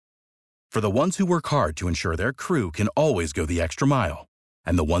For the ones who work hard to ensure their crew can always go the extra mile,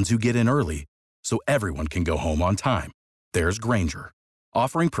 and the ones who get in early so everyone can go home on time, there's Grainger,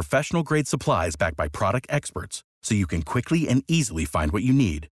 offering professional-grade supplies backed by product experts so you can quickly and easily find what you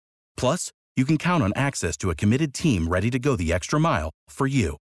need. Plus, you can count on access to a committed team ready to go the extra mile for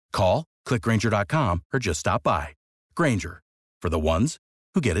you. Call, click Grainger.com, or just stop by. Grainger, for the ones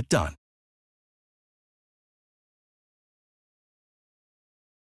who get it done.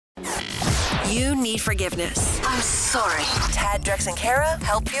 You need forgiveness. I'm sorry. Tad, Drex, and Kara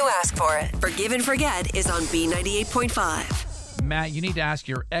help you ask for it. Forgive and Forget is on B98.5. Matt, you need to ask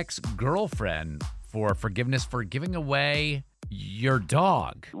your ex-girlfriend for forgiveness for giving away your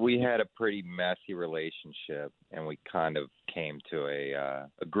dog. We had a pretty messy relationship, and we kind of came to a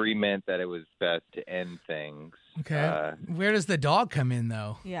agreement that it was best to end things. Okay. Where does the dog come in,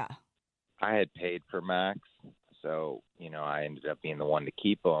 though? Yeah. I had paid for Max, so, I ended up being the one to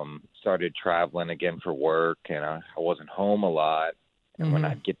keep him. Started traveling again for work, and I wasn't home a lot. And when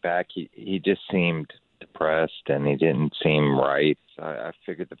I'd get back, he just seemed depressed, and he didn't seem right. So I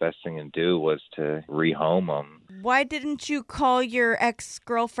figured the best thing to do was to rehome him. Why didn't you call your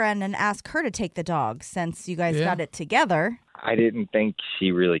ex-girlfriend and ask her to take the dog since you guys got it together? I didn't think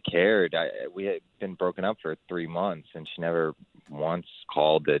she really cared. We had been broken up for 3 months, and she never once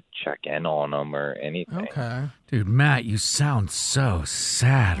called to check in on him or anything. Okay. Dude, Matt, you sound so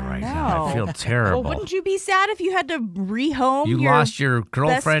sad right now. I feel terrible. Well, wouldn't you be sad if you had to rehome You your lost your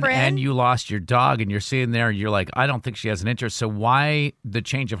girlfriend best friend? and you lost your dog, and you're sitting there and you're like, I don't think she has an interest. So why the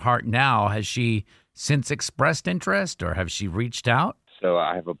change of heart now? Has she since expressed interest, or have she reached out? So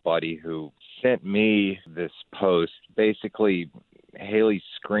I have a buddy who sent me this post. Basically, Haley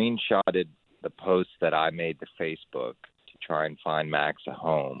screenshotted the post that I made to Facebook to try and find Max a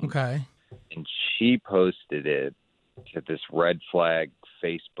home. Okay. And she posted it to this red flag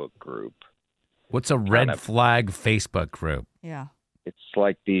Facebook group. What's a red flag Facebook group? Yeah. It's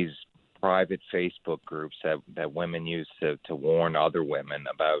like these private Facebook groups that women use to warn other women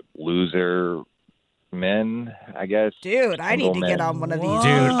about loser men, I guess. Dude, I need to get on one of these.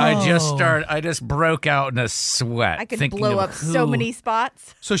 Dude, I just broke out in a sweat. I could blow up so many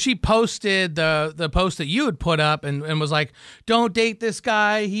spots. So she posted the post that you had put up and was like, don't date this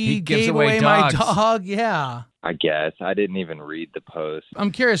guy. He gives gave away away my dogs. dog. Yeah. I guess. I didn't even read the post.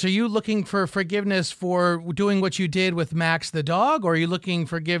 I'm curious, are you looking for forgiveness for doing what you did with Max the dog, or are you looking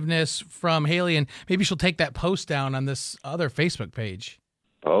forgiveness from Haley and maybe she'll take that post down on this other Facebook page?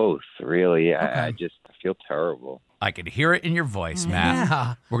 Both, really. Okay. I feel terrible. I could hear it in your voice, Matt.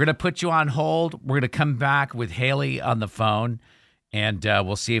 Yeah. We're going to put you on hold. We're going to come back with Haley on the phone, and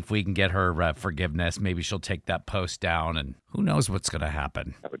we'll see if we can get her forgiveness. Maybe she'll take that post down, and who knows what's going to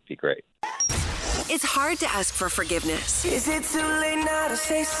happen. That would be great. It's hard to ask for forgiveness. Is it too late now to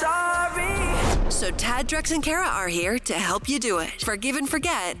say sorry? So Tad, Drex, and Kara are here to help you do it. Forgive and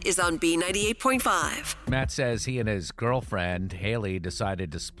Forget is on B98.5. Matt says he and his girlfriend, Haley,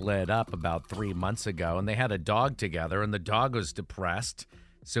 decided to split up about 3 months ago, and they had a dog together, and the dog was depressed,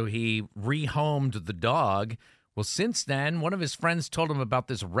 so he rehomed the dog. Well, since then, one of his friends told him about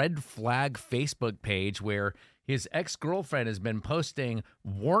this red flag Facebook page where his ex-girlfriend has been posting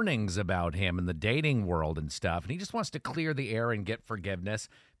warnings about him in the dating world and stuff, and he just wants to clear the air and get forgiveness.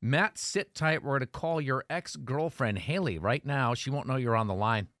 Matt, sit tight. We're going to call your ex-girlfriend, Haley, right now. She won't know you're on the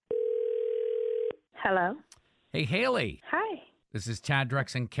line. Hello. Hey, Haley. Hi. This is Tad,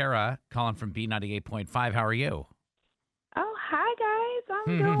 Drex, and Kara calling from B98.5. How are you? Oh, hi, guys.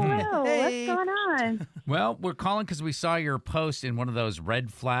 I'm doing well. Hey. What's going on? Well, we're calling because we saw your post in one of those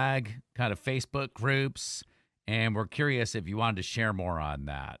red flag kind of Facebook groups, and we're curious if you wanted to share more on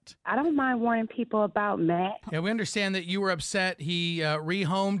that. I don't mind warning people about Matt. Yeah, we understand that you were upset. He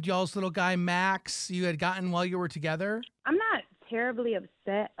rehomed y'all's little guy, Max, you had gotten while you were together. I'm not terribly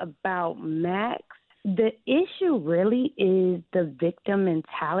upset about Max. The issue really is the victim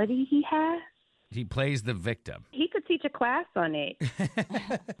mentality he has. He plays the victim. He could teach a class on it.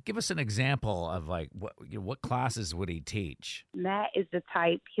 Give us an example of what classes would he teach? Matt is the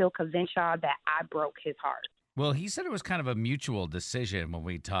type, he'll convince y'all that I broke his heart. Well, he said it was kind of a mutual decision when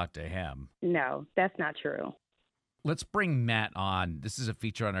we talked to him. No, that's not true. Let's bring Matt on. This is a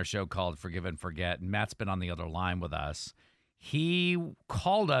feature on our show called Forgive and Forget, and Matt's been on the other line with us. He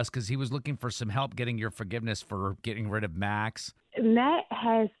called us because he was looking for some help getting your forgiveness for getting rid of Max. Matt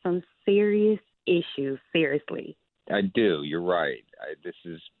has some serious issues, seriously. I do. You're right. This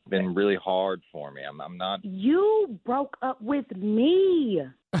has been really hard for me. I'm not. You broke up with me.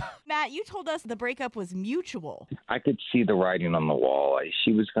 Matt, you told us the breakup was mutual. I could see the writing on the wall.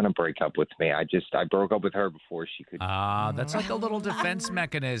 She was going to break up with me. I broke up with her before she could. That's like a little defense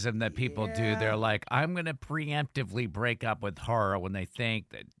mechanism that people do. They're like, I'm going to preemptively break up with her when they think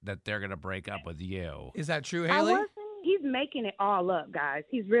that they're going to break up with you. Is that true, I Haley? wasn't. He's making it all up, guys.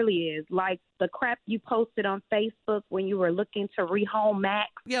 He really is. Like the crap you posted on Facebook when you were looking to rehome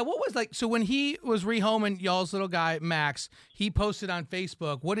Max. Yeah, what was so when he was rehoming y'all's little guy, Max, he posted on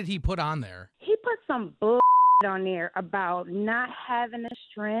Facebook. What did he put on there? He put some bull on there about not having the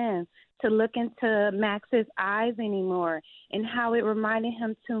strength to look into Max's eyes anymore and how it reminded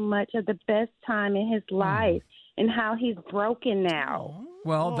him too much of the best time in his life and how he's broken now.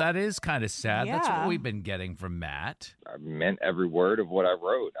 Well, that is kind of sad. Yeah. That's what we've been getting from Matt. I meant every word of what I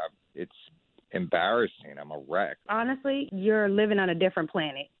wrote. It's embarrassing. I'm a wreck. Honestly, you're living on a different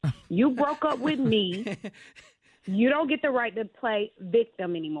planet. You broke up with me. You don't get the right to play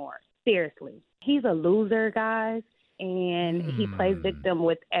victim anymore. Seriously. He's a loser, guys, and he plays victim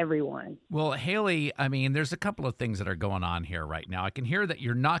with everyone. Well, Haley, I mean, there's a couple of things that are going on here right now. I can hear that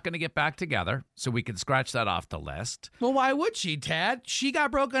you're not going to get back together, so we can scratch that off the list. Well, why would she, Tad? She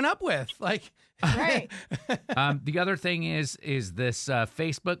got broken up with. Like, Right. The other thing is this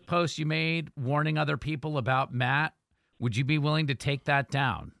Facebook post you made warning other people about Matt. Would you be willing to take that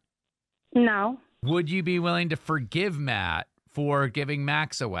down? No. Would you be willing to forgive Matt for giving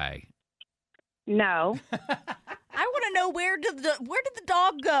Max away? No. I want to know where did the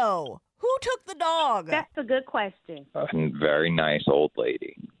dog go? Who took the dog? That's a good question. A very nice old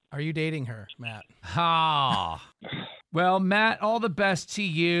lady. are you dating her, Matt? Ah. Well, Matt, all the best to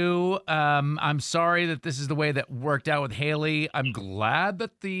you. I'm sorry that this is the way that worked out with Haley. I'm glad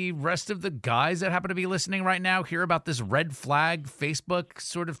that the rest of the guys that happen to be listening right now hear about this red flag Facebook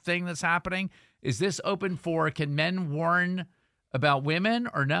sort of thing that's happening. Is this open for, can men warn about women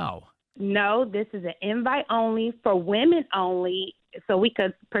or no? No, this is an invite only for women only, so we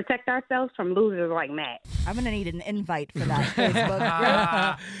could protect ourselves from losers like Matt. I'm going to need an invite for that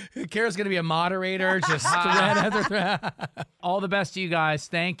Facebook group. Kara's going to be a moderator, just thread after thread. All the best to you guys.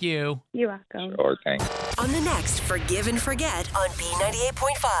 Thank you. You're welcome. Sure, thanks. On the next Forgive and Forget on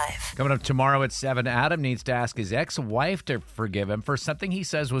B98.5. Coming up tomorrow at 7, Adam needs to ask his ex-wife to forgive him for something he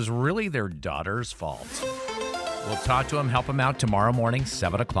says was really their daughter's fault. We'll talk to him, help him out tomorrow morning,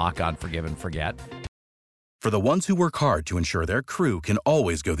 7 o'clock on Forgive and Forget. For the ones who work hard to ensure their crew can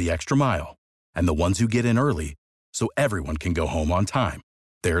always go the extra mile, and the ones who get in early so everyone can go home on time,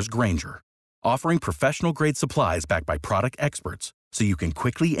 there's Grainger, offering professional-grade supplies backed by product experts so you can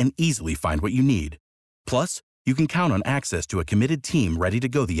quickly and easily find what you need. Plus, you can count on access to a committed team ready to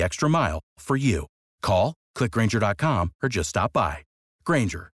go the extra mile for you. Call, click Grainger.com, or just stop by.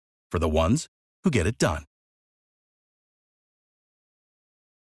 Grainger, for the ones who get it done.